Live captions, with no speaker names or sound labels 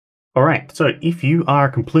Alright, so if you are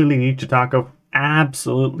completely new to Tarkov,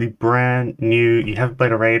 absolutely brand new, you haven't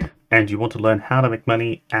played a raid, and you want to learn how to make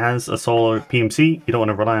money as a solo PMC, you don't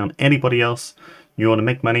want to rely on anybody else, you want to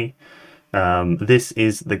make money, this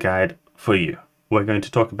is the guide for you. We're going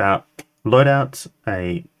to talk about loadouts,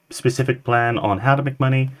 a specific plan on how to make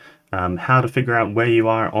money, how to figure out where you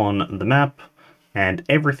are on the map, and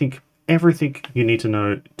everything you need to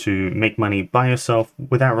know to make money by yourself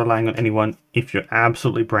without relying on anyone if you're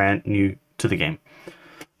absolutely brand new to the game.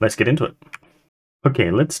 Let's get into it.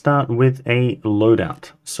 Okay, let's start with a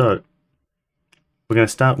loadout. So we're going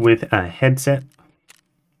to start with a headset,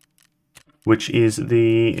 which is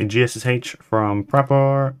the GSSH from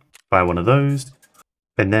Prapor. Buy one of those.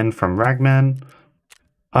 And then from Ragman,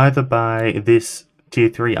 either buy this tier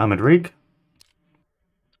 3 armored rig,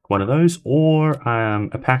 one of those, or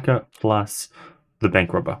a packer plus the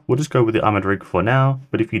bank robber. We'll just go with the armored rig for now,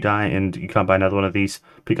 but if you die and you can't buy another one of these,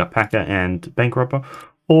 pick up packer and bank robber,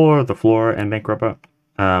 or the floor and bank robber.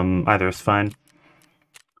 Either is fine.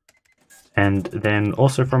 And then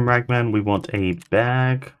also from Ragman, we want a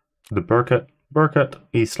bag, the Burkett. Burkett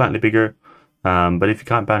is slightly bigger, but if you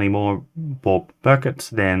can't buy any more Burketts,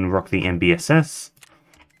 then rock the MBSS.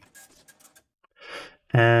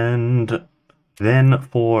 And then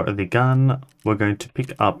for the gun, we're going to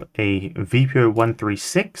pick up a VPO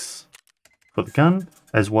 136 for the gun,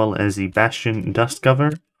 as well as the Bastion dust cover,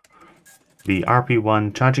 the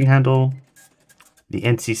RP1 charging handle, the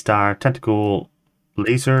NC Star tactical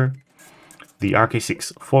laser, the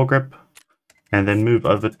RK6 foregrip, and then move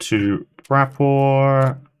over to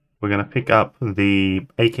Prapor. We're going to pick up the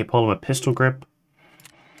AK polymer pistol grip,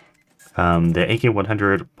 the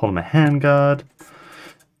AK100 polymer handguard,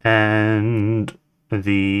 and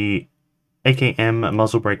the AKM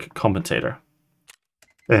muzzle brake compensator.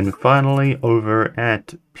 And finally, over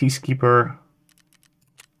at Peacekeeper,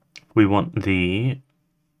 we want the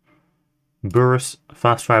Burris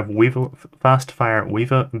Fastfire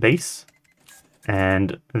Weaver base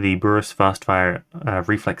and the Burris Fastfire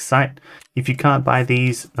Reflex sight. If you can't buy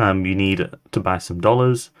these, you need to buy some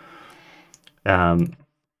dollars.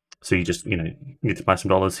 So you just need to buy some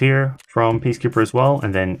dollars here from Peacekeeper as well,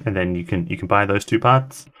 and then you can buy those two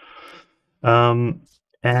parts. And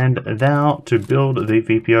now to build the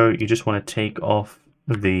VPO, you just want to take off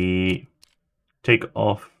the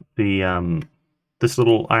this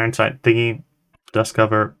little iron sight thingy, dust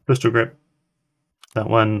cover, pistol grip, that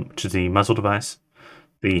one, which is the muzzle device,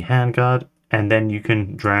 the handguard, and then you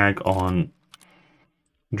can drag on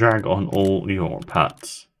all your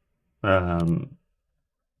parts.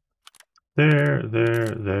 There,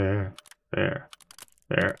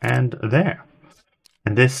 and there.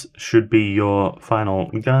 And this should be your final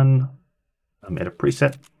gun. I made a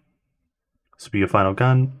preset. This will be your final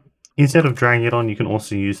gun. Instead of dragging it on, you can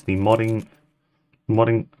also use the modding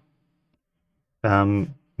window.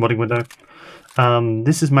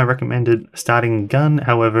 This is my recommended starting gun.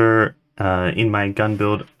 However, in my gun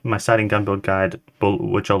build, my starting gun build guide,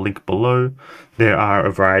 which I'll link below, there are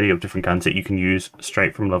a variety of different guns that you can use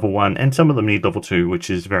straight from level 1, and some of them need level 2, which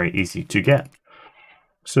is very easy to get.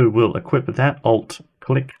 So we'll equip that.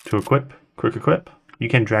 Alt-click to equip, quick equip. You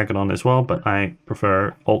can drag it on as well, but I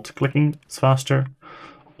prefer alt-clicking, it's faster.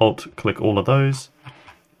 Alt-click all of those.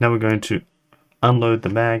 Now we're going to unload the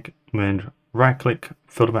mag, and right-click,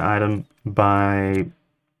 filter my item, buy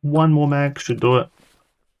one more mag, should do it.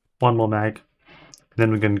 One more mag.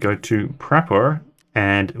 Then we're going to go to Prapor,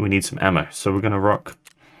 and we need some ammo. So we're going to rock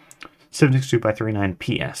 762x39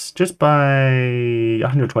 PS. Just buy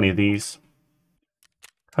 120 of these.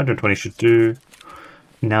 120 should do.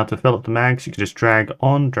 Now to fill up the mags, you can just drag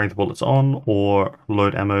the bullets on, or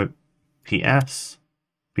load ammo PS.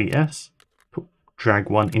 Drag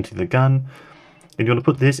one into the gun. And you want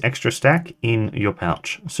to put this extra stack in your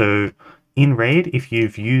pouch. So in raid, if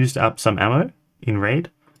you've used up some ammo in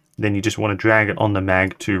raid, then you just want to drag it on the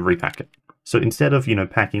mag to repack it. So instead of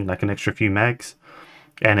packing like an extra few mags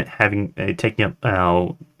and it taking up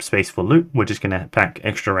our space for loot, we're just going to pack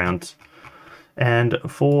extra rounds. And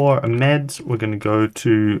for meds, we're going to go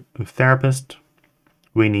to therapist.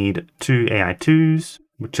 We need 2 AI2s,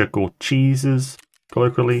 which are called cheeses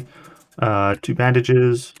colloquially, 2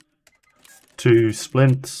 bandages, 2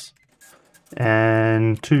 splints,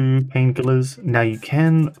 and 2 painkillers. Now you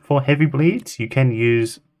can, for heavy bleeds, you can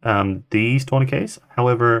use these tourniquets.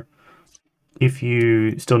 However, if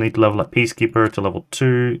you still need to level up Peacekeeper to level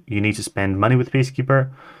 2, you need to spend money with Peacekeeper.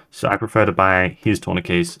 So I prefer to buy his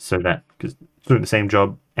tourniquets, so that, because it's doing the same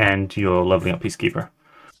job and you're leveling up Peacekeeper.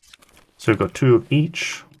 So we've got 2 of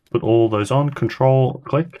each. Put all those on. Control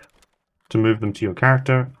click to move them to your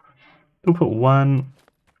character. We'll put 1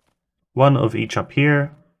 one of each up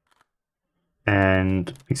here,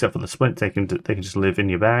 and except for the splints, they can just live in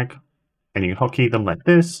your bag, and you can hotkey them like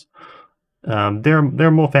this. There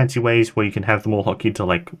are more fancy ways where you can have them all hotkeyd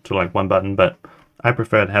to like one button, but I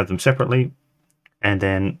prefer to have them separately. And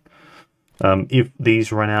then if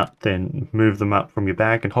these run out, then move them up from your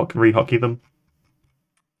bag and re-hotkey them.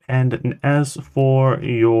 And as for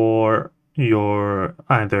your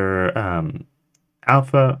either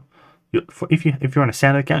alpha, if you're on a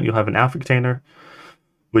standard account, you'll have an alpha container,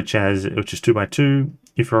 which is 2x2.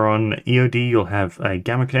 If you're on EOD, you'll have a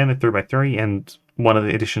gamma container 3x3, and one of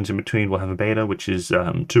the editions in between will have a beta, which is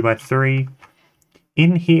 2x3.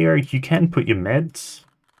 In here, you can put your meds.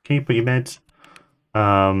 You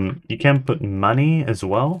can put money as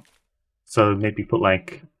well. So maybe put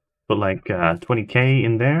like 20k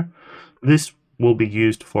in there. This will be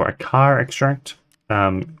used for a car extract,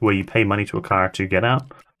 where you pay money to a car to get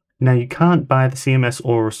out. Now you can't buy the CMS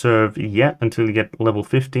or reserve yet until you get level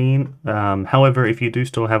 15. However, if you do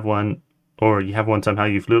still have one, or you have one somehow,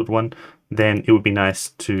 you've looted one, then it would be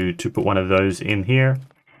nice to put one of those in here.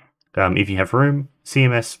 If you have room,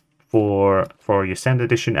 CMS for your standard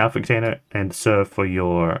edition alpha container, and serve for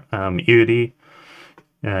your EOD,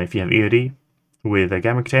 if you have EOD with a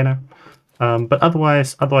gamma container. But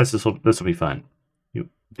otherwise this will be fine.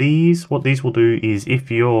 What these will do is,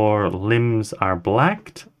 if your limbs are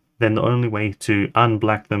blacked, then the only way to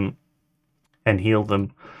unblack them and heal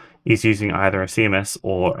them is using either a CMS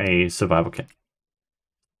or a survival kit.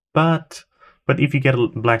 But if you get a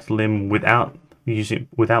blacked limb without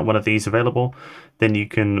one of these available, then you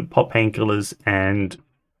can pop painkillers and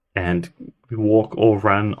walk or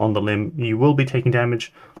run on the limb. You will be taking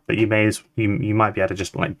damage, but you might be able to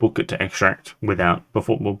just like book it to extract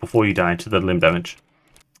before you die to the limb damage.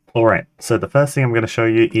 Alright, so the first thing I'm going to show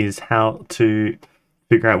you is how to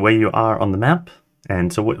figure out where you are on the map.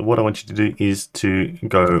 And so what I want you to do is to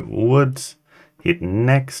go woods, hit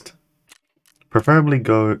next, preferably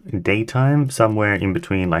go daytime, somewhere in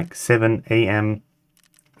between like 7 AM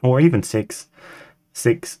or even 6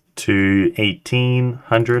 to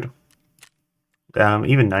 1800.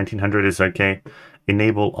 Even 1900 is okay.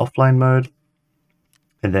 Enable offline mode,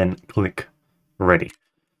 and then click ready.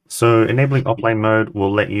 So enabling offline mode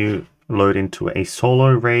will let you load into a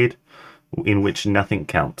solo raid in which nothing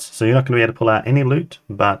counts. So you're not going to be able to pull out any loot,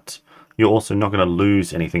 but you're also not going to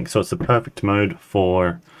lose anything. So it's the perfect mode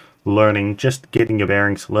for learning, just getting your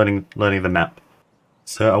bearings, learning the map.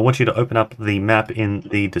 So I want you to open up the map in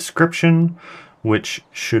the description, which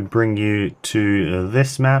should bring you to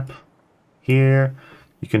this map here.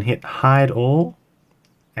 You can hit hide all,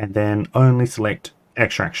 and then only select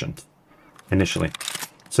extractions initially.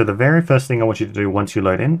 So the very first thing I want you to do once you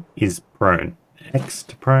load in is prone. X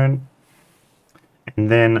to prone, and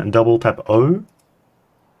then double tap O.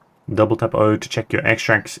 Double tap O to check your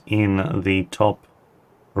extracts in the top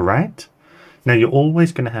right. Now you're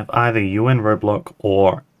always going to have either UN roadblock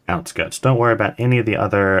or outskirts. Don't worry about any of the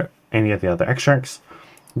other extracts.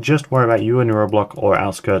 Just worry about UN roadblock or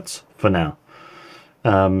outskirts for now.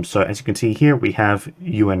 So as you can see here, we have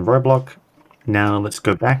UN roadblock. Now let's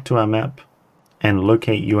go back to our map and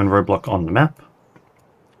locate UN roadblock on the map.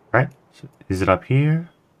 Right? So is it up here?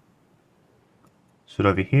 Is it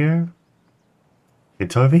over here?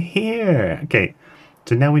 It's over here. Okay.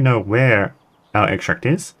 So now we know where our extract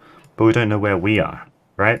is, but we don't know where we are,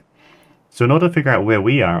 right? So in order to figure out where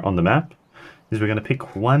we are on the map, is we're going to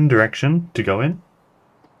pick one direction to go in,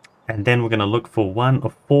 and then we're going to look for one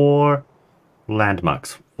of 4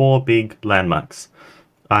 landmarks, 4 big landmarks.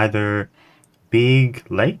 Either big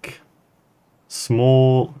lake,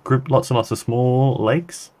 small group, lots and lots of small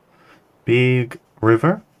lakes, big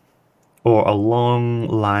river, or a long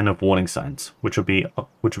line of warning signs, which will be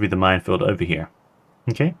the minefield over here.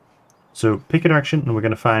 Okay, so pick a direction, and we're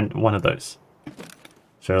going to find one of those.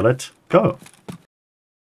 So let's go.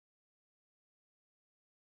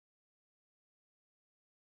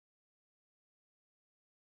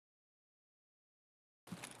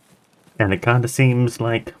 And it kind of seems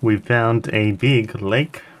like we've found a big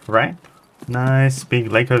lake, right? Nice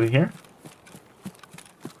big lake over here.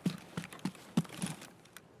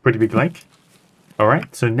 Pretty big lake.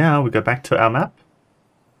 Alright, so now we go back to our map.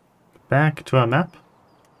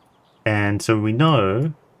 And so we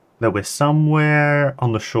know that we're somewhere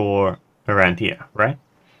on the shore around here, right?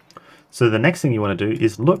 So the next thing you want to do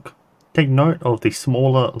is take note of the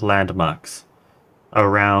smaller landmarks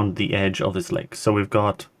around the edge of this lake. So we've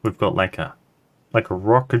got like a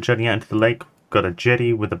rock jutting out into the lake. We've got a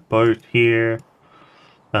jetty with a boat here.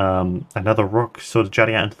 Another rock sort of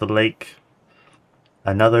jutting out into the lake.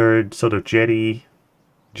 Another sort of jetty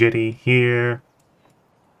here.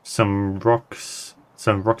 some rocks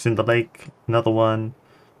in the lake, another one,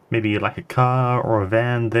 maybe like a car or a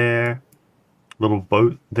van there, little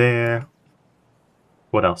boat there.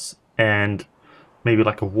 What else? And maybe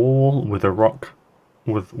like a wall with a rock,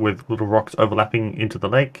 with little rocks overlapping into the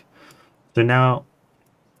lake. So now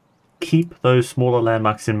keep those smaller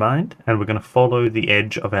landmarks in mind, and we're going to follow the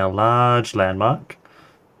edge of our large landmark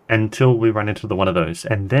until we run into one of those.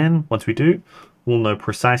 And then once we do, we'll know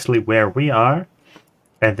precisely where we are,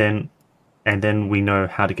 and then we know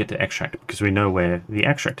how to get to extract because we know where the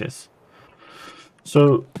extract is.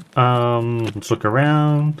 So let's look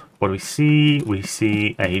around. What do we see? We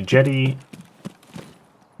see a jetty.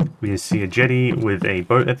 We see a jetty with a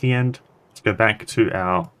boat at the end. Let's go back to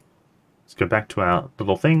our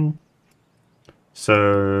little thing.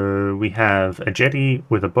 So we have a jetty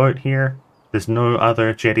with a boat here. There's no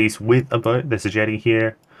other jetties with a boat. There's a jetty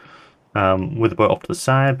here with a boat off to the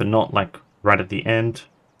side, but not like right at the end.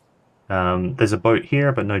 There's a boat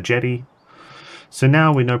here, but no jetty. So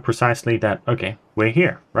now we know precisely that, okay, we're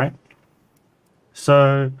here, right?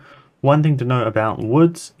 So one thing to know about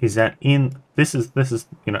woods is that this is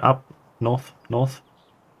you know, up, north,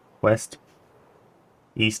 west,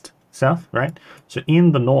 east, south, right? So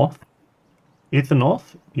in the north,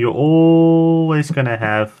 you're always going to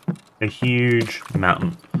have a huge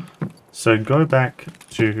mountain. So go back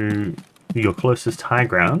to your closest high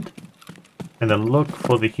ground and then look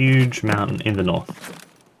for the huge mountain in the north.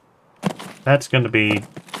 That's going to be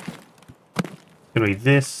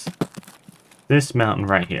this mountain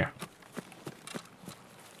right here.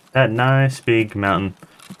 That nice big mountain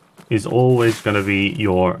is always going to be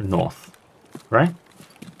your north, right?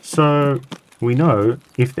 So we know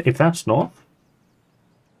if that's north,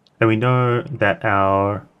 then we know that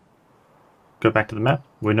go back to the map,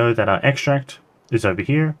 we know that our extract is over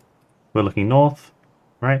here. We're looking north,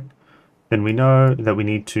 right? Then we know that we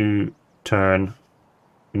need to turn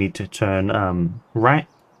right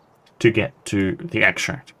to get to the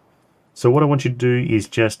extract. So what I want you to do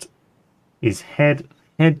is head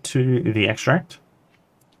to the extract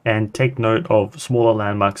and take note of smaller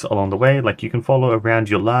landmarks along the way. Like you can follow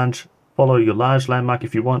your large landmark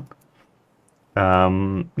if you want.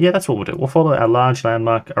 Yeah, that's what we'll do. We'll follow our large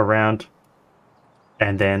landmark around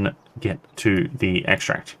and then get to the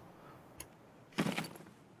extract.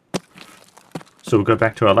 So we'll go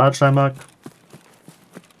back to our large landmark.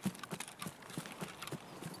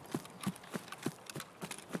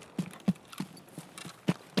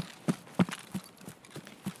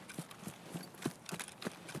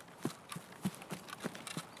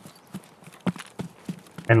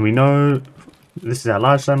 And we know this is our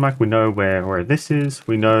large landmark. We know where this is.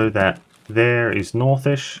 We know that there is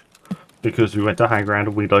northish because we went to high ground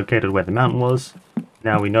and we located where the mountain was.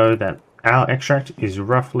 Now we know that our extract is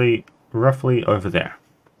roughly over there,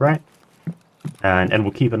 right? And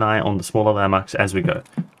we'll keep an eye on the smaller landmarks as we go.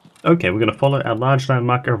 Okay, we're going to follow our large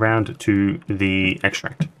landmark around to the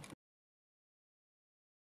extract.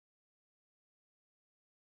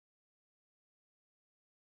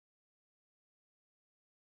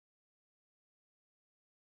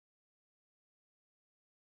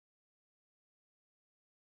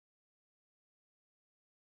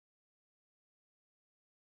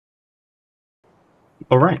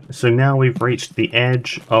 Alright, so now we've reached the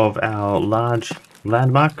edge of our large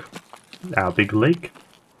landmark, our big lake.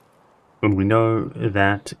 And we know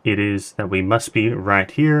that we must be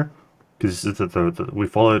right here, because this is we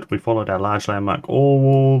followed our large landmark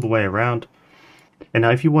all the way around. And now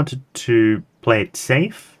if you wanted to play it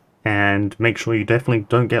safe and make sure you definitely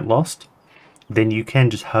don't get lost, then you can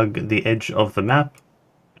just hug the edge of the map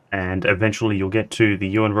and eventually you'll get to the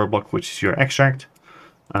UN roadblock, which is your extract.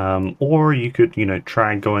 Or you could,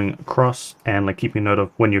 try going across and like keeping note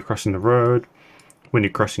of when you're crossing the road, when you're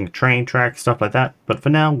crossing a train track, stuff like that. But for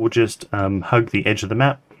now, we'll just hug the edge of the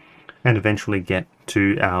map and eventually get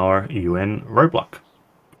to our UN roadblock.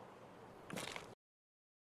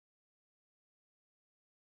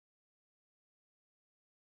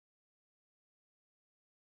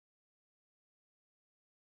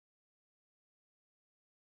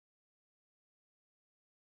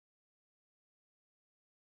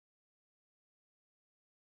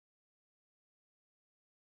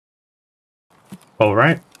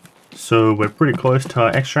 Alright, so we're pretty close to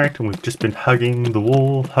our extract and we've just been hugging the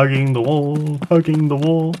wall, hugging the wall, hugging the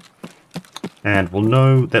wall. And we'll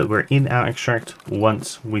know that we're in our extract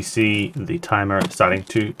once we see the timer starting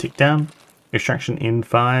to tick down. Extraction in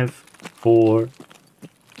 5, 4,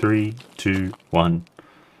 3, 2, 1.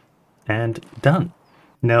 And done.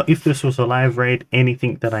 Now, if this was a live raid,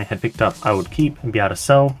 anything that I had picked up I would keep and be able to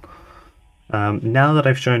sell. Now that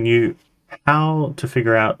I've shown you how to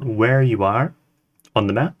figure out where you are on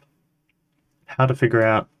the map, how to figure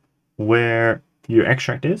out where your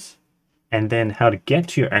extract is, and then how to get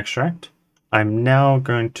to your extract. I'm now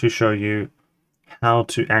going to show you how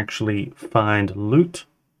to actually find loot,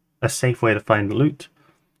 a safe way to find loot,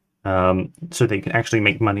 so that you can actually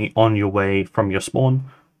make money on your way from your spawn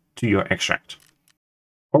to your extract.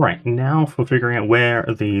 Alright, now for figuring out where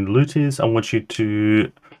the loot is, I want you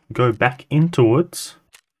to go back into woods,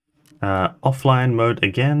 offline mode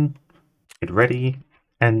again, get ready,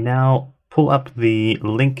 and now pull up the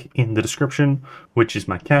link in the description, which is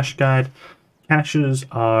my cache guide. Caches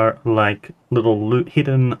are like little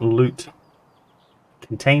hidden loot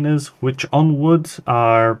containers, which on woods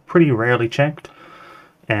are pretty rarely checked.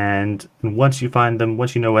 And once you find them,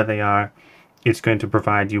 once you know where they are, it's going to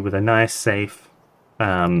provide you with a nice, safe,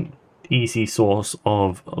 easy source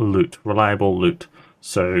of loot, reliable loot.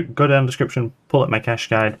 So go down the description, pull up my cache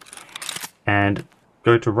guide, and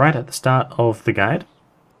go to right at the start of the guide.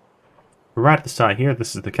 Right at the start here,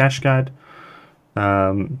 this is the cache guide.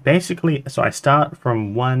 Basically, so I start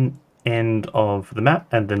from one end of the map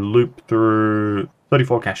and then loop through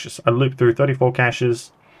 34 caches. I loop through 34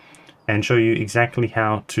 caches and show you exactly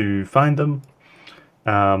how to find them.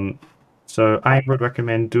 So I would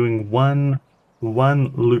recommend doing one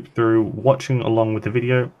loop through, watching along with the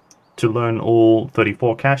video to learn all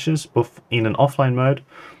 34 caches in an offline mode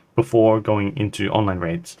before going into online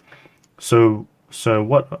raids. So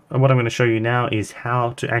what I'm going to show you now is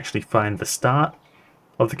how to actually find the start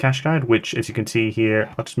of the cache guide, which, as you can see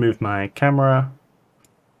here, I'll just move my camera.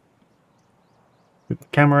 The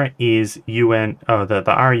camera is the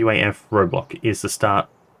RUAF roadblock is the start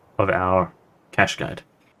of our cache guide.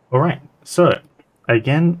 Alright, so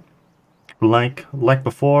again, like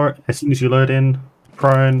before, as soon as you load in,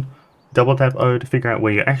 prone, double tap O to figure out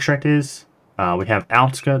where your extract is. We have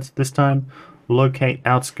outskirts this time. Locate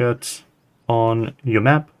outskirts on your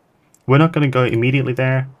map. We're not going to go immediately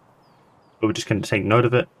there, but we're just going to take note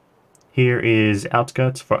of it. Here is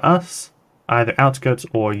outskirts for us. Either outskirts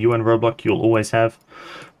or UN roadblock you'll always have.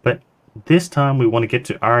 But this time we want to get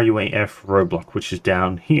to RUAF roadblock, which is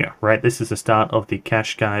down here, right? This is the start of the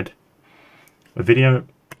cache guide video.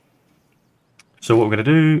 So what we're going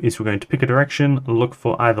to do is we're going to pick a direction, look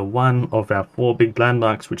for either one of our 4 big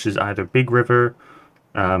landmarks, which is either big river,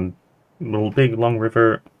 big long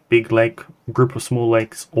river, big lake, group of small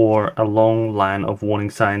lakes, or a long line of warning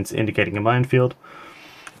signs indicating a minefield.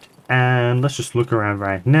 And let's just look around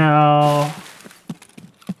right now.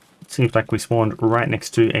 Seems like we spawned right next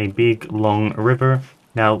to a big long river.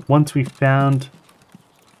 Now, once we've found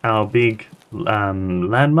our big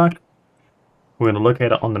landmark, we're going to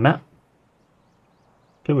locate it on the map.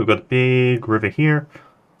 Okay, we've got a big river here,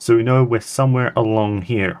 so we know we're somewhere along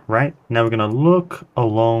here, right? Now we're going to look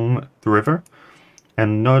along the river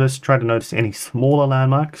and try to notice any smaller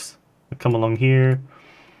landmarks that come along here.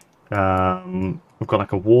 We've got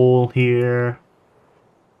like a wall here.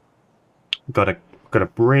 We've got a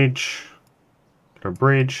bridge.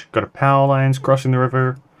 Got a power lines crossing the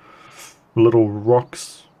river. Little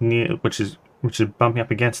rocks near, which is bumping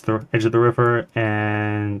up against the edge of the river,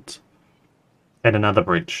 and another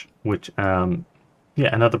bridge, which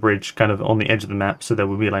another bridge kind of on the edge of the map, so there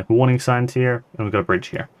will be like warning signs here, and we've got a bridge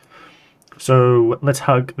here. So let's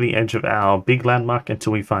hug the edge of our big landmark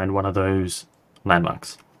until we find one of those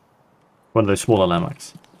landmarks, one of those smaller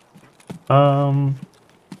landmarks. All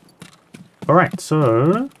right,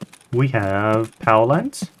 so we have power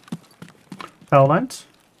lines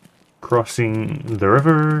crossing the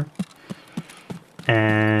river,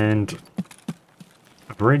 and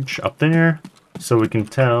a bridge up there. So we can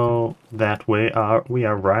tell that we are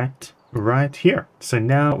right here. So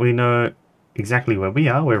now we know exactly where we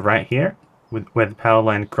are. We're right here, where the power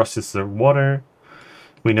line crosses the water.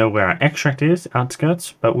 We know where our extract is,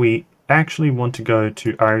 outskirts, but we actually want to go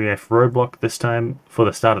to RUAF roadblock this time for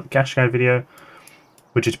the start of the cache guide video,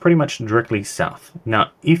 which is pretty much directly south. Now,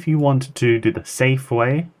 if you want to do the safe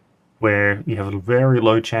way, where you have a very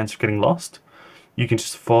low chance of getting lost, you can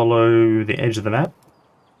just follow the edge of the map.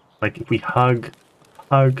 Like if we hug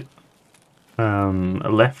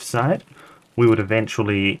left side, we would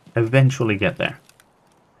eventually get there.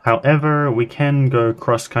 However, we can go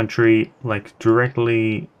cross country, like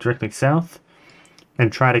directly south,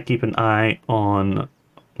 and try to keep an eye on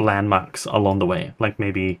landmarks along the way, like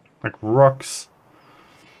maybe like rocks,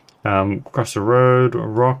 across the road, or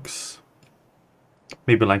rocks,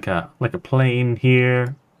 maybe like a plain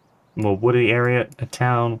here, more woody area, a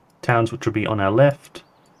towns which would be on our left.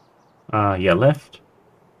 Left.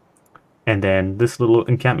 And then this little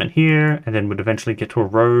encampment here, and then we'd eventually get to a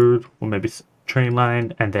road, or maybe train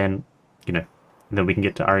line, and then you know, then we can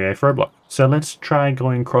get to REA for a block. So let's try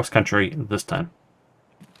going cross country this time.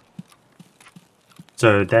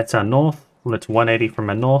 So that's our north. Let's 180 from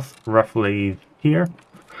our north, roughly here,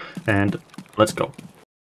 and let's go.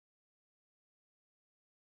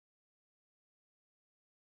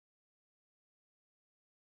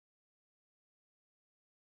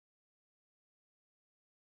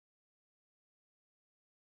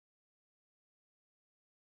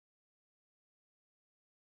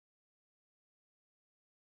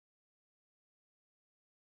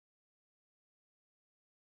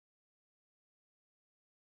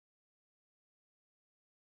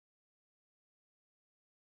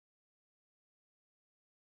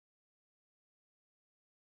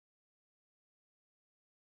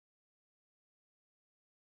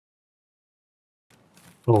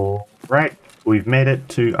 Alright, we've made it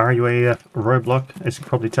to RUAF roadblock. As you can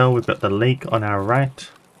probably tell, we've got the lake on our right,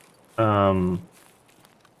 and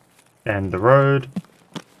the road,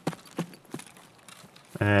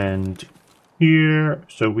 and here,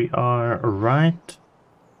 so we are right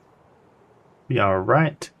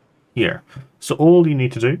here. So all you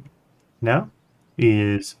need to do now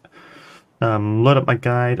is load up my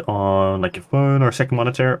guide on like your phone or a second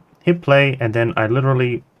monitor, hit play, and then I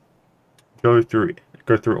literally go through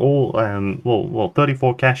all well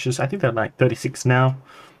 34 caches. I think they're like 36 now,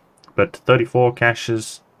 but 34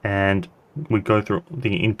 caches, and we go through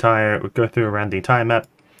around the entire map.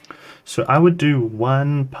 So I would do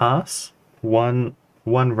one pass, one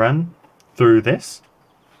run through this,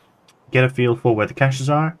 get a feel for where the caches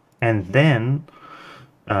are, and then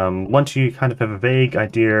once you kind of have a vague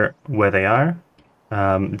idea where they are,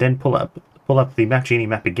 then pull up the MapGenie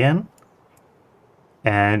map again,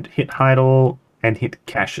 and hit hide all and hit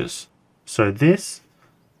caches. So this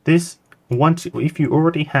once, if you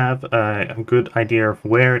already have a good idea of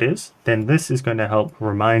where it is, then this is going to help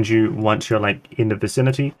remind you once you're like in the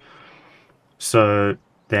vicinity. So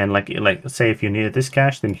then like say if you needed this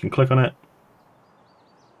cache, then you can click on it,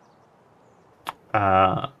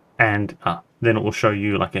 and then it will show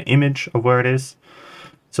you like an image of where it is.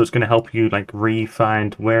 So it's going to help you like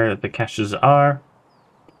re-find where the caches are.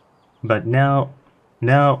 But now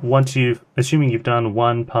once assuming you've done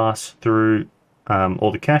one pass through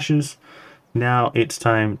all the caches, now it's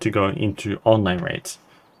time to go into online raids.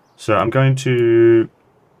 So I'm going to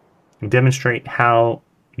demonstrate how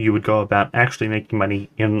you would go about actually making money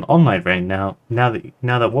in an online raid. Now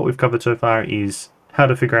that what we've covered so far is how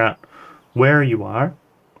to figure out where you are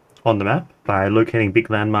on the map by locating big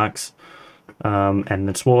landmarks, and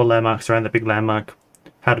then smaller landmarks around the big landmark,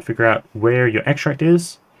 how to figure out where your extract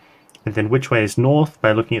is, and then which way is north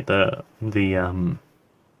by looking at the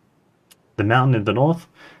mountain in the north,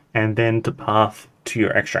 and then the path to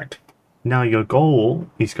your extract. Now your goal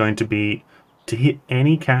is going to be to hit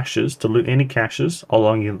any caches, to loot any caches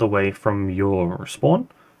along the way from your spawn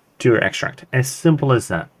to your extract. As simple as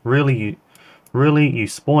that. Really, you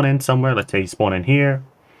spawn in somewhere. Let's say you spawn in here.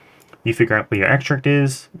 You figure out where your extract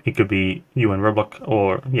is. It could be you and Roblox,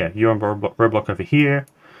 or yeah, you and Roblox over here.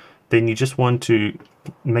 Then you just want to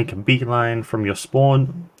make a beeline from your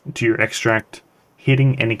spawn to your extract,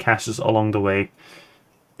 hitting any caches along the way.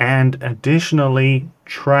 And additionally,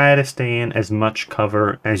 try to stay in as much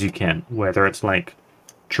cover as you can, whether it's like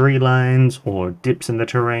tree lines or dips in the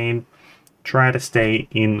terrain. Try to stay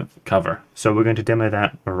in cover. So we're going to demo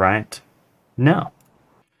that right now.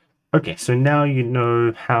 Okay, so now you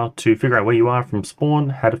know how to figure out where you are from spawn,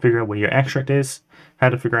 how to figure out where your extract is, how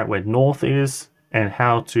to figure out where north is, and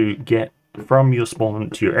how to get from your spawn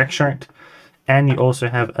to your extract. And you also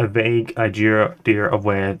have a vague idea of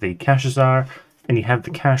where the caches are, and you have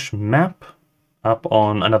the cache map up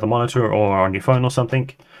on another monitor or on your phone or something.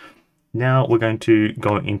 Now we're going to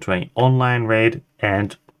go into an online raid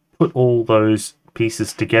and put all those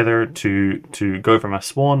pieces together to go from our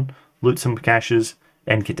spawn, loot some caches,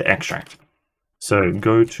 and get to extract. So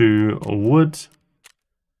go to woods,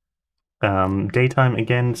 daytime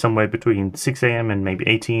again, somewhere between 6 AM and maybe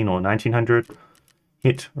 18 or 1900.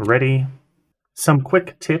 Hit ready. Some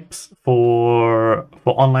quick tips for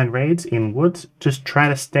online raids in woods: just try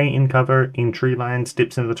to stay in cover in tree lines,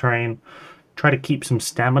 dips in the terrain. Try to keep some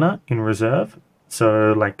stamina in reserve.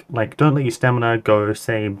 So like don't let your stamina go,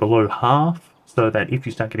 say, below half, so that if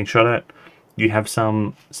you start getting shot at, you have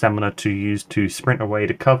some stamina to use to sprint away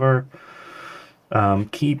to cover.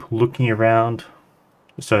 Keep looking around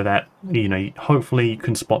so that, you know, hopefully you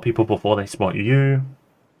can spot people before they spot you.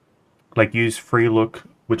 Like use free look,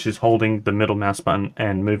 which is holding the middle mouse button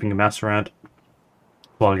and moving the mouse around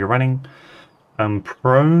while you're running.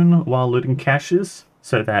 Prone while looting caches,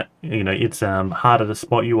 so that, you know, it's harder to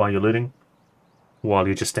spot you while you're looting. while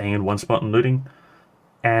you're just staying in one spot and looting.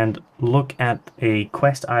 And look at a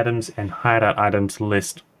quest items and hideout items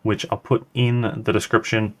list, which I'll put in the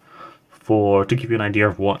description to give you an idea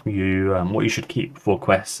of what you should keep for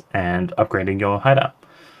quests and upgrading your hideout.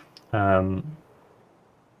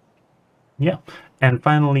 Yeah, and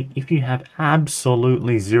finally, if you have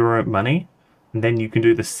absolutely zero money, then you can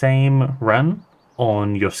do the same run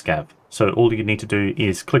on your scav. So all you need to do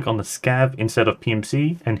is click on the scav instead of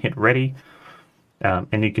PMC and hit ready,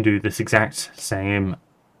 and you can do this exact same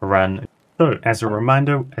run. So as a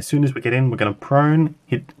reminder, as soon as we get in, we're going to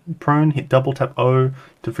hit double tap O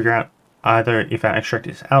to figure out either if our extract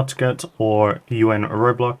is outskirts or UN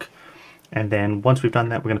roadblock. And then once we've done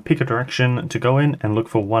that, we're going to pick a direction to go in and look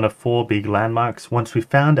for one of 4 big landmarks. Once we've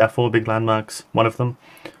found our 4 big landmarks, one of them,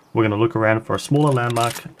 we're going to look around for a smaller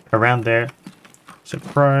landmark around there. So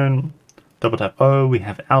prone, double tap O, we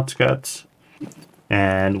have outskirts,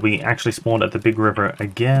 and we actually spawned at the big river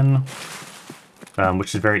again,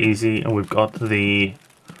 which is very easy. And we've got the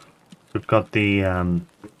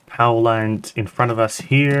power lines in front of us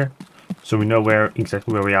here, so we know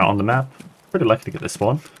exactly where we are on the map. Pretty lucky to get this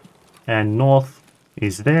spawn. And north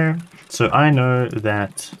is there, so I know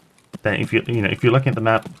that if you're looking at the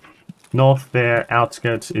map, north there,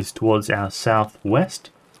 outskirts is towards our southwest,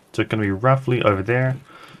 so it's going to be roughly over there.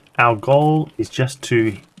 Our goal is just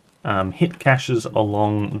to hit caches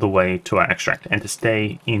along the way to our extract and to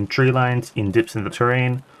stay in tree lines, in dips in the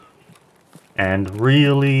terrain, and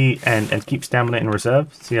really and keep stamina in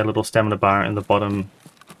reserve. See our little stamina bar in the bottom.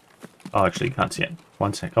 Oh, actually you can't see it.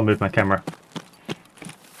 One sec, I'll move my camera.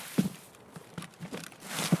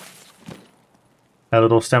 A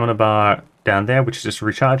little stamina bar down there, which is just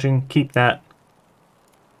recharging. Keep that.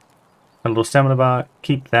 A little stamina bar.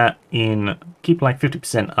 Keep that in. Keep like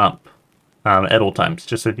 50% up at all times,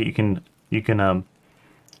 just so that you can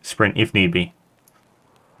sprint if need be.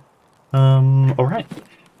 All right.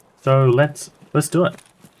 So let's do it,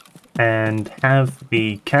 and have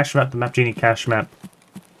the cache map, the MapGenie cache map,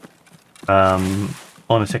 on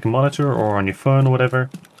a second monitor or on your phone or whatever.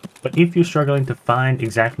 But if you're struggling to find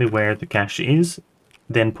exactly where the cache is,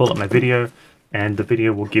 then pull up my video, and the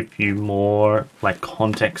video will give you more like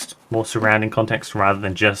context, more surrounding context, rather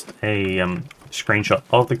than just a screenshot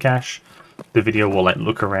of the cache. The video will like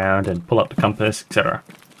look around and pull up the compass, etc.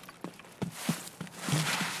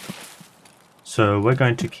 So we're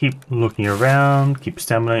going to keep looking around, keep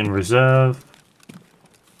stamina in reserve.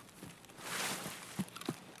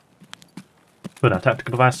 Put our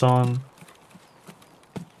tactical device on.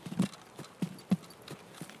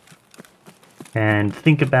 And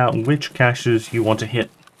think about which caches you want to hit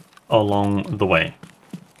along the way.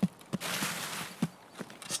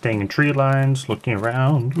 Staying in tree lines, looking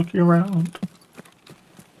around, looking around.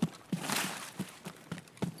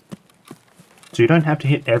 So you don't have to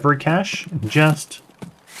hit every cache, just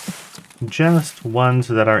ones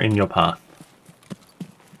that are in your path.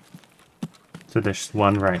 So there's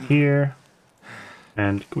one right here.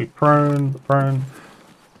 And can we prone?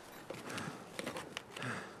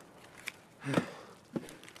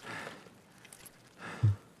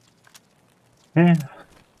 Yeah.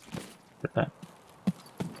 Get that.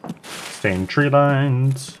 Stay in tree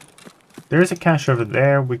lines. There is a cache over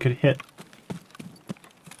there we could hit.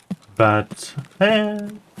 But,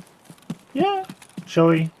 yeah, shall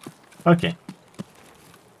we? Okay.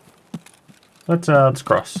 Let's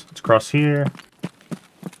cross. Let's cross here.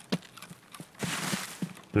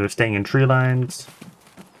 We're staying in tree lines.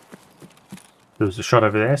 There's a shot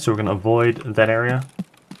over there, so we're going to avoid that area.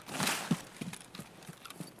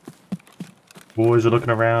 Always looking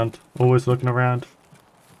around. Always looking around.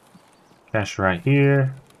 Cache right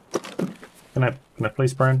here. Can I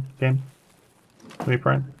please prone, game? Let me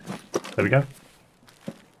prone. There we go.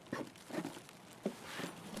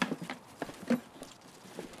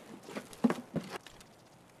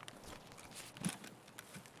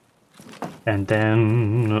 And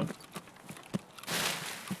then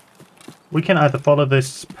we can either follow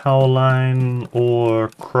this power line or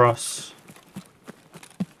cross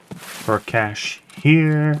for a cache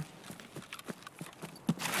here.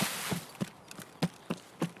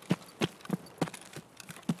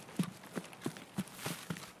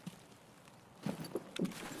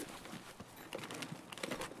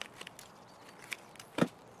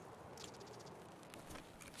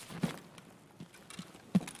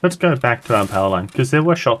 Let's go back to our power line, because there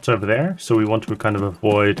were shots over there, so we want to kind of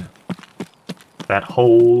avoid that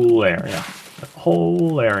whole area. That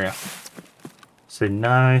whole area. So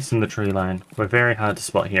nice in the tree line. We're very hard to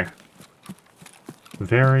spot here.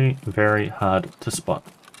 Very, very hard to spot.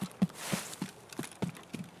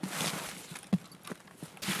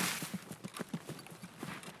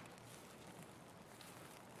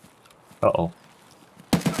 Uh-oh.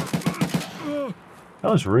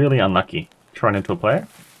 That was really unlucky. Trying into a player.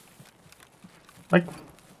 Like,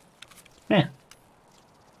 man.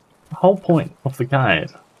 The whole point of the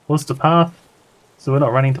guide was to path so we're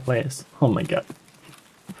not running to players. Oh my god.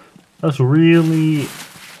 That was really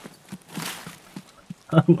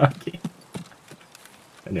unlucky.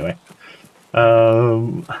 Anyway.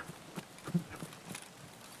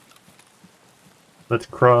 Let's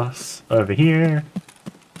cross over here.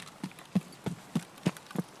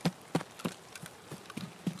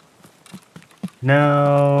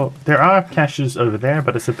 Now, there are caches over there,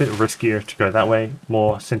 but it's a bit riskier to go that way,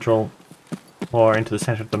 more central, more into the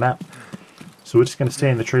center of the map. So we're just going to stay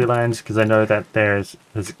in the tree lines, because I know that there's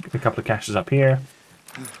a couple of caches up here.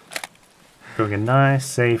 Going a nice,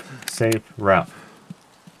 safe route.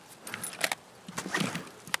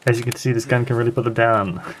 As you can see, this gun can really put them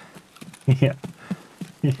down. Yeah.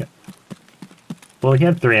 Yeah. Well, he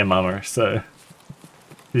had 3M armor, so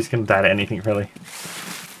he's going to die to anything, really.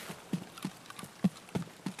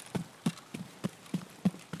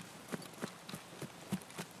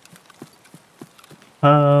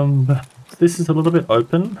 This is a little bit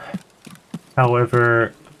open.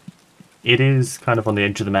 However, it is kind of on the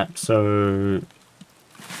edge of the map, so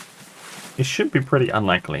it should be pretty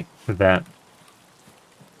unlikely that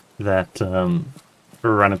we'll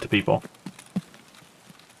run into people.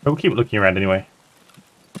 But we'll keep looking around anyway.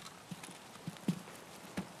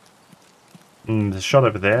 There's a shot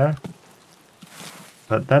over there.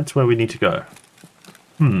 But that's where we need to go.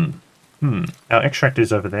 Our extract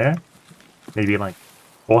is over there. Maybe like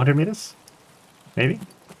 400 meters? Maybe?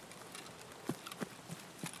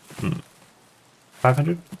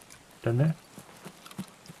 500? Down there?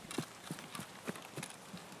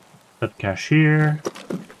 That cache here.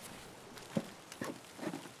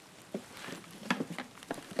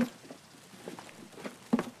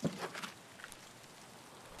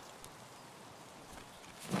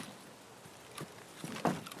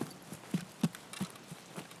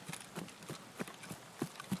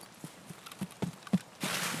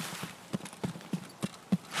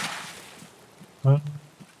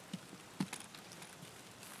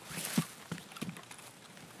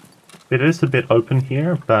 It is a bit open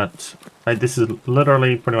here, but this is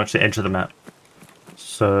literally pretty much the edge of the map.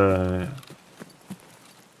 So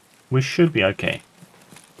we should be okay.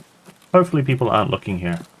 Hopefully people aren't looking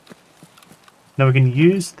here. Now we can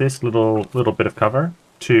use this little bit of cover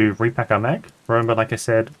to repack our mag. Remember, like I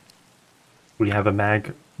said, we have a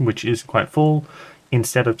mag which is quite full.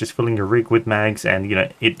 Instead of just filling your rig with mags and, you know,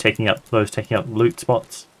 it taking up loot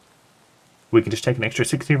spots, we can just take an extra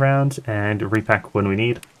 60 rounds and repack when we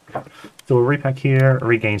need. So we'll repack here,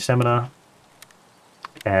 regain stamina,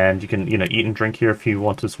 and you can, you know, eat and drink here if you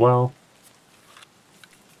want as well.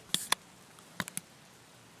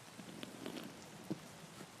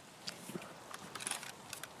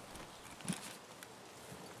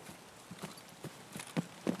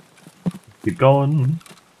 Keep going.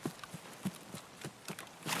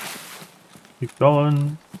 Keep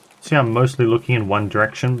going. See, I'm mostly looking in one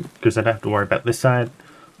direction because I don't have to worry about this side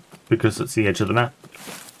because it's the edge of the map.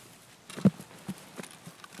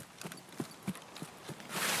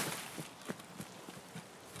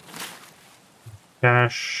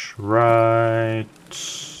 Cache right.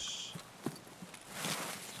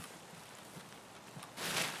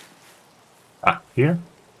 Here?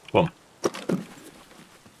 Boom.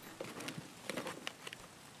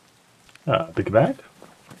 Big bag.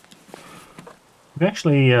 We can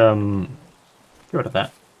actually get rid of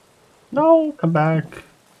that. No, come back.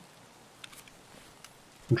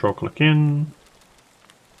 Control click in.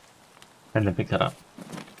 And then pick that up.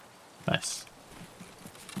 Nice.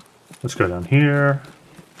 Let's go down here.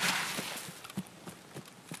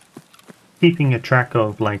 Keeping a track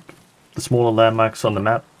of like the smaller landmarks on the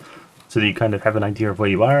map so that you kind of have an idea of where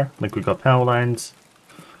you are. Like we've got power lines,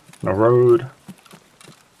 a road,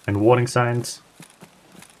 and warning signs.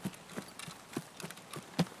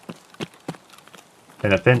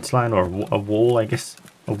 And a fence line or a wall, I guess.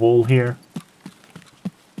 A wall here.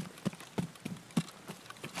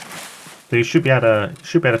 So you should be able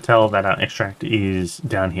to tell that our extract is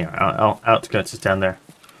down here. Our outskirts is down there.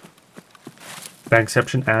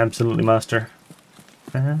 Bagception, absolutely, master.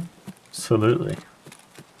 Absolutely.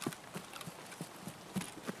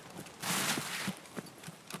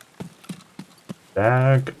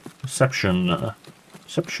 Bagception.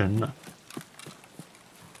 Deception.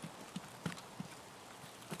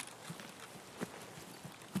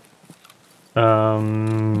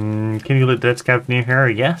 Can you loot dead scav near here?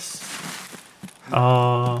 Yes.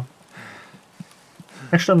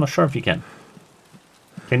 Actually, I'm not sure if you can.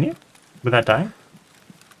 Can you? Without dying?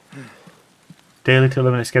 Daily to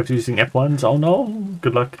eliminate scavs using F1s. Oh no!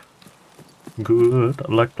 Good luck. Good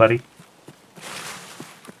luck, buddy.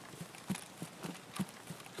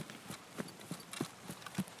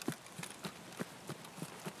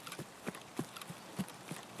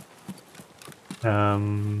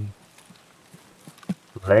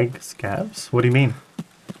 Leg scavs? What do you mean?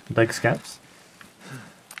 Leg scavs?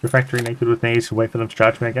 Refractory naked with nades to wait for them to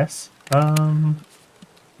charge me, I guess?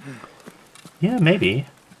 Yeah, maybe.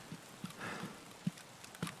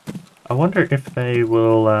 I wonder if they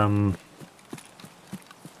will,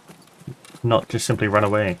 not just simply run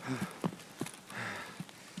away.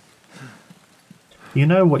 You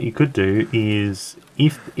know what you could do is,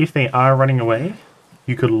 if they are running away,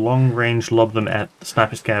 you could long range lob them at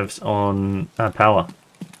sniper scavs on power.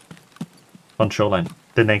 On shoreline.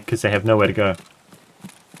 Then because they have nowhere to go.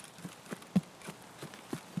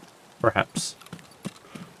 Perhaps.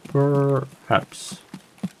 Perhaps.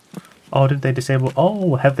 Oh, did they disable?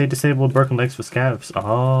 Oh, have they disabled broken legs for scavs?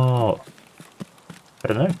 Oh. I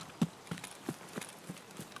don't know.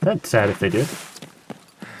 That's sad if they did.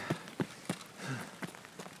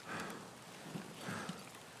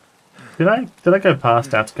 Did I go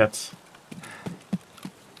past outskirts?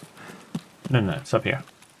 No, it's up here.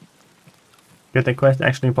 Get that quest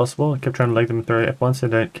actually impossible? I kept trying to leg them through F1 so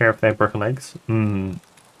they don't care if they have broken legs.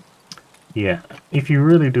 Yeah. If you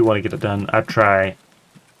really do want to get it done, I'd try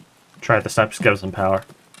the sniper scavs on power.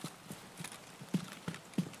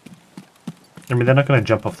 I mean, they're not going to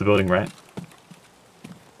jump off the building, right?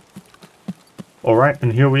 Alright,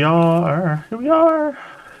 and here we are. Here we are.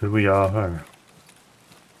 Here we are.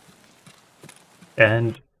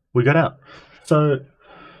 And we got out. So,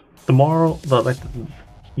 the moral,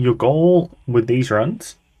 your goal with these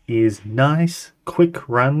runs is nice, quick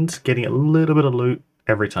runs, getting a little bit of loot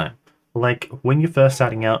every time. Like, when you're first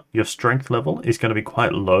starting out, your strength level is going to be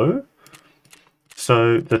quite low.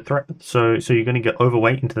 So so you're going to get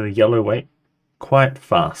overweight into the yellow weight quite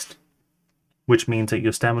fast, which means that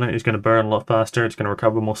your stamina is going to burn a lot faster. It's going to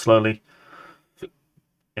recover more slowly,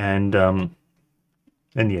 and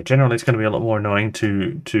yeah, generally it's going to be a lot more annoying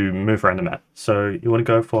to move around the map. So you want to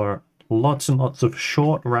go for lots and lots of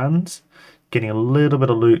short runs, getting a little bit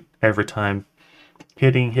of loot every time,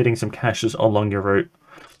 hitting some caches along your route.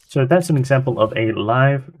 So that's an example of a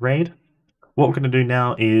live raid. What we're going to do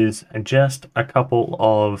now is just a couple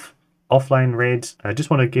of offline raids. I just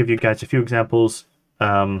want to give you guys a few examples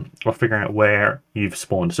of figuring out where you've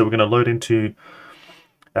spawned. So we're going to load into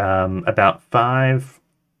about 5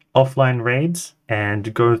 offline raids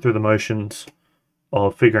and go through the motions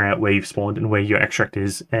of figuring out where you've spawned and where your extract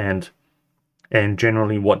is, and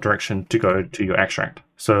generally what direction to go to your extract.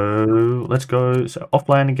 So let's go. So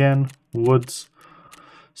offline again, woods,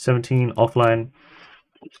 17 offline.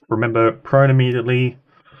 Remember, prone immediately.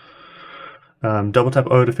 Double tap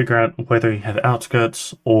O to figure out whether you have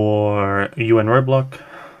outskirts or UN roadblock.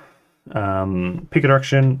 Pick a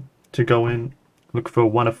direction to go in. Look for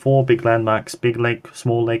one of 4 big landmarks: big lake,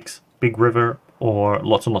 small lakes, big river, or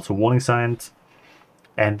lots and lots of warning signs.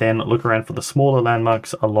 And then look around for the smaller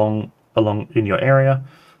landmarks along in your area,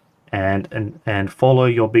 and follow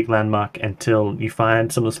your big landmark until you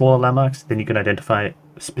find some of the smaller landmarks. Then you can identify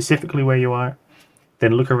specifically where you are.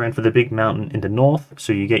 Then look around for the big mountain in the north,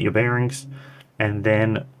 so you get your bearings, and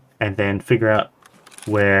then figure out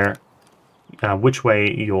where, which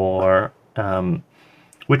way your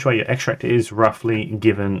extract is, roughly,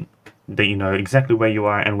 given that you know exactly where you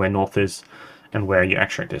are and where north is, and where your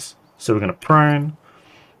extract is. So we're going to prone,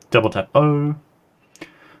 double tap O.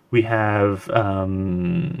 We have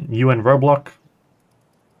UN roadblock,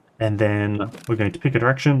 and then we're going to pick a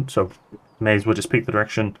direction. So may as well just pick the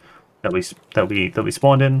direction that we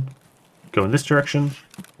spawned in, go in this direction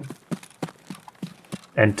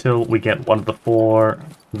until we get one of the 4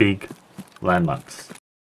 big landmarks.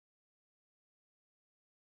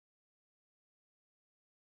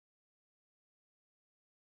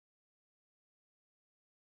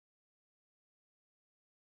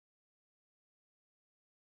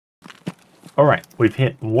 Alright, we've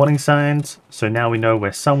hit warning signs, so now we know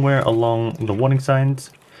we're somewhere along the warning signs.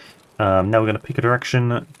 Now we're going to pick a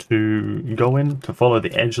direction to go in, to follow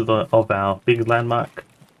the edge of our big landmark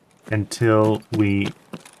until we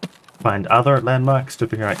find other landmarks to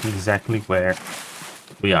figure out exactly where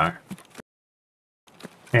we are.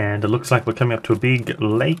 And it looks like we're coming up to a big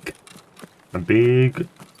lake. A big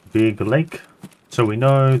lake. So we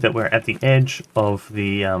know that we're at the edge of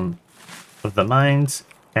the mines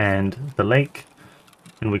and the lake.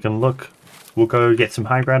 And we can look, we'll go get some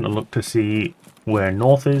high ground and look to see where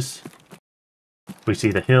north is. We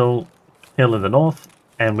see the hill in the north,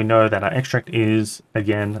 and we know that our extract is,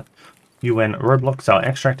 again, UN roadblocks, our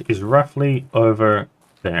extract is roughly over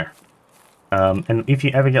there. And if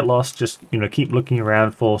you ever get lost, just keep looking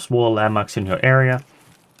around for small landmarks in your area,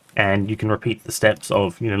 and you can repeat the steps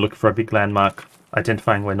of looking for a big landmark,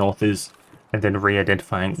 identifying where north is, and then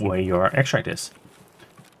re-identifying where your extract is.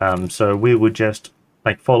 So we would just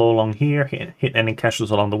follow along here, hit any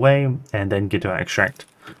caches along the way, and then get to our extract,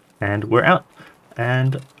 and we're out.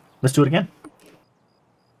 And let's do it again.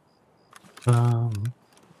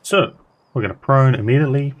 So we're going to prone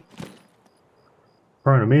immediately.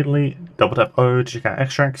 Double tap O to check out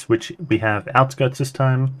extracts, which we have outskirts this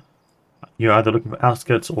time. You're either looking for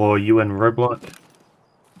outskirts or UN roadblock.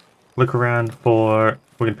 Look around for,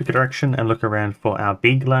 we're going to pick a direction and look around for our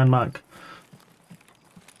big landmark.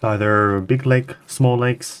 Either big lake, small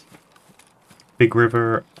lakes, big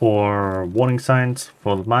river, or warning signs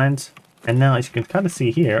for the mines. And now, as you can kind of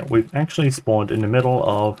see here, we've actually spawned in the middle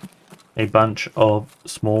of a bunch of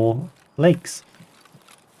small lakes.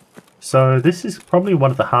 So this is probably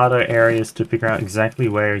one of the harder areas to figure out exactly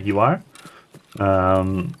where you are.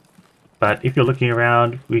 But if you're looking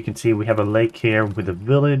around, we can see we have a lake here with a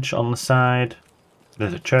village on the side.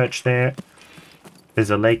 There's a church there.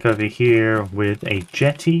 There's a lake over here with a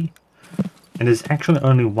jetty. And there's actually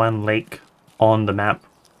only one lake on the map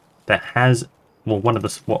that has,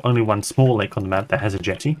 only one small lake on the map that has a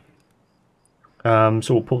jetty. So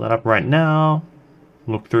we'll pull that up right now.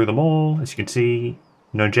 Look through them all. As you can see,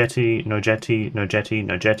 no jetty, no jetty, no jetty,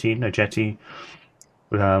 no jetty, no jetty.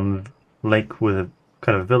 Lake with a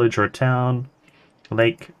kind of village or a town.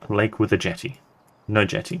 Lake with a jetty. No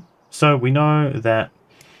jetty. So we know that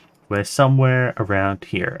we're somewhere around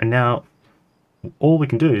here. And now all we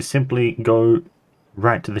can do is simply go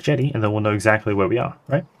right to the jetty, and then we'll know exactly where we are,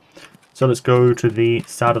 right? So let's go to the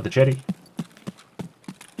start of the jetty.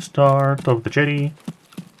 Start of the jetty.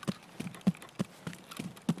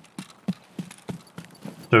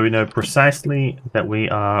 So we know precisely that we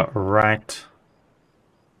are right.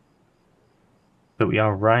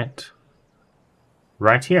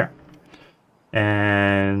 Right here.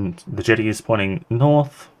 And the jetty is pointing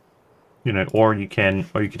north. Or you can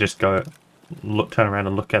just go turn around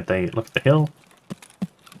and look at the hill.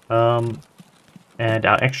 And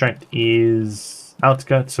our extract is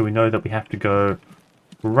outskirts, so we know that we have to go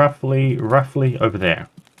roughly over there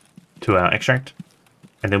to our extract,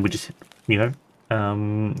 and then we just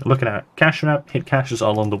look at our cache map, hit caches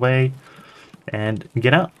all along the way, and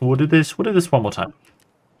get out. We'll do this one more time.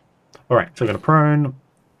 All right, so we're gonna prone,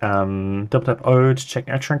 double tap O to check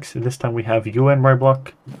extracts. This time we have UN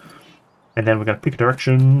roadblock, and then we're gonna pick a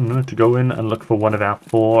direction to go in and look for one of our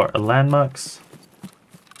 4 landmarks.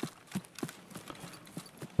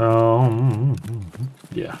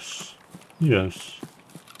 Yes.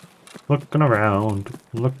 Looking around,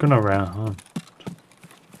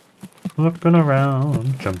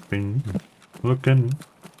 jumping, looking.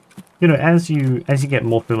 As you get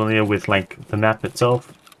more familiar with the map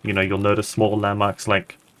itself, you'll notice small landmarks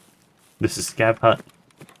like this is Scav Hut,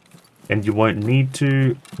 and you won't need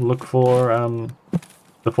to look for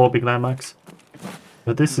the 4 big landmarks.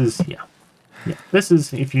 But this is this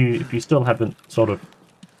is if you still haven't sort of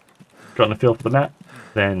gotten a feel for the map,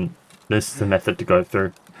 then this is the method to go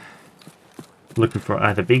through. Looking for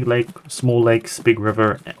either big lake, small lakes, big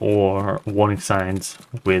river, or warning signs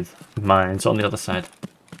with mines on the other side.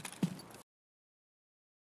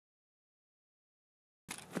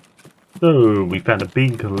 So we found a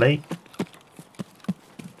big lake,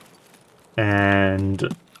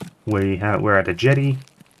 and we're at a jetty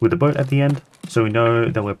with a boat at the end, so we know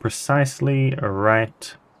that we're precisely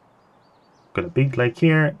right. Got a big lake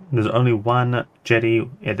here. There's only one jetty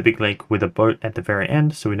at the big lake with a boat at the very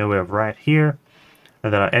end, so we know we're right here,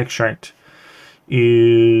 and that our extract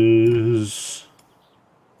is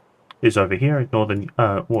over here, northern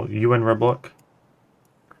UN roadblock,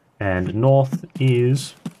 and north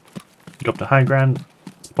is go up to high ground,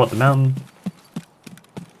 spot the mountain.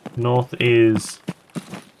 North is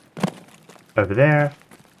over there,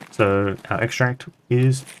 so our extract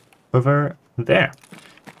is over there.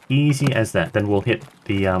 Easy as that. Then we'll hit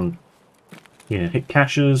the hit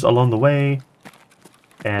caches along the way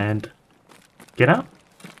and get out.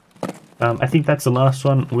 I think that's the last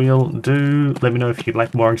one we'll do. Let me know if you'd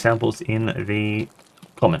like more examples in the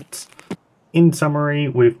comments. In summary,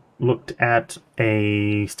 we've looked at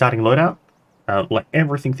a starting loadout, like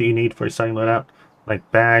everything that you need for a starting loadout,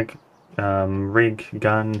 like bag, rig,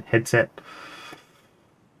 gun, headset,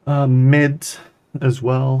 meds as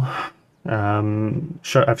well.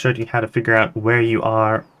 I've showed you how to figure out where you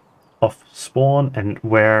are off spawn and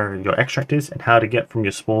where your extract is, and how to get from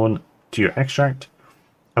your spawn to your extract.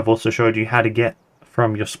 I've also showed you how to get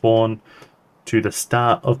from your spawn to the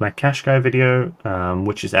start of my cash guy video,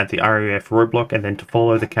 which is at the RUF roadblock, and then to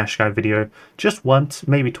follow the cash guy video just once,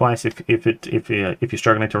 maybe twice if you're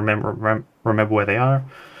struggling to remember where they are,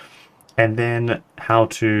 and then how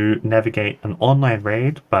to navigate an online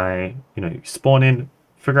raid by, you know, spawn in,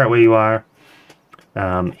 figure out where you are,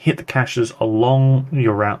 hit the caches along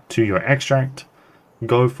your route to your extract,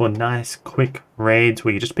 go for nice quick raids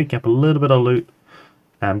where you're just picking up a little bit of loot,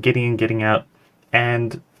 getting in, getting out,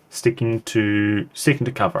 and sticking to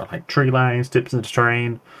cover, like tree lines, dips into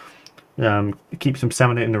terrain. Keep some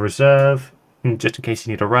stamina in the reserve, just in case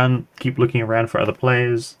you need to run. Keep looking around for other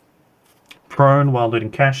players. Prone while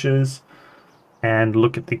looting caches, and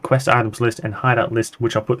look at the quest items list and hideout list,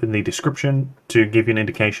 which I'll put in the description to give you an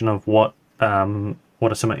indication of what are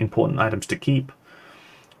some important items to keep.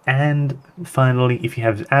 And finally, if you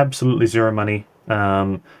have absolutely zero money,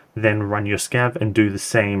 then run your scav and do the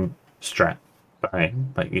same strat. By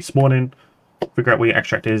you spawn in, figure out where your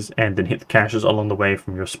extract is, and then hit the caches along the way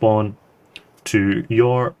from your spawn to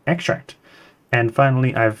your extract. And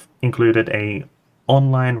finally, I've included a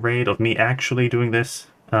online raid of me actually doing this,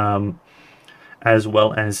 as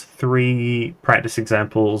well as 3 practice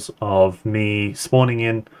examples of me spawning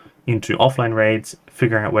into offline raids,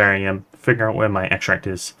 figuring out where I am, figuring out where my extract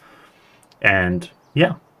is, and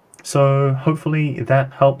yeah. So hopefully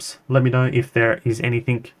that helps. Let me know if there is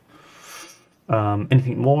anything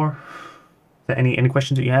more, any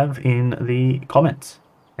questions that you have in the comments.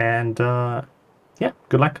 And yeah,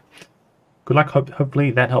 good luck.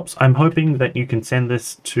 Hopefully that helps. I'm hoping that you can send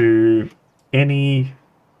this to any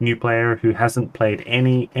new player who hasn't played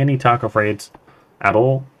any Tarkov raids at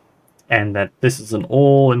all, and that this is an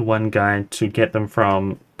all-in-one guide to get them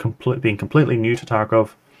from being completely new to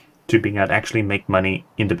Tarkov to being able to actually make money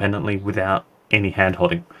independently without any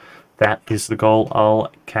hand-holding. That is the goal.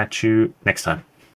 I'll catch you next time.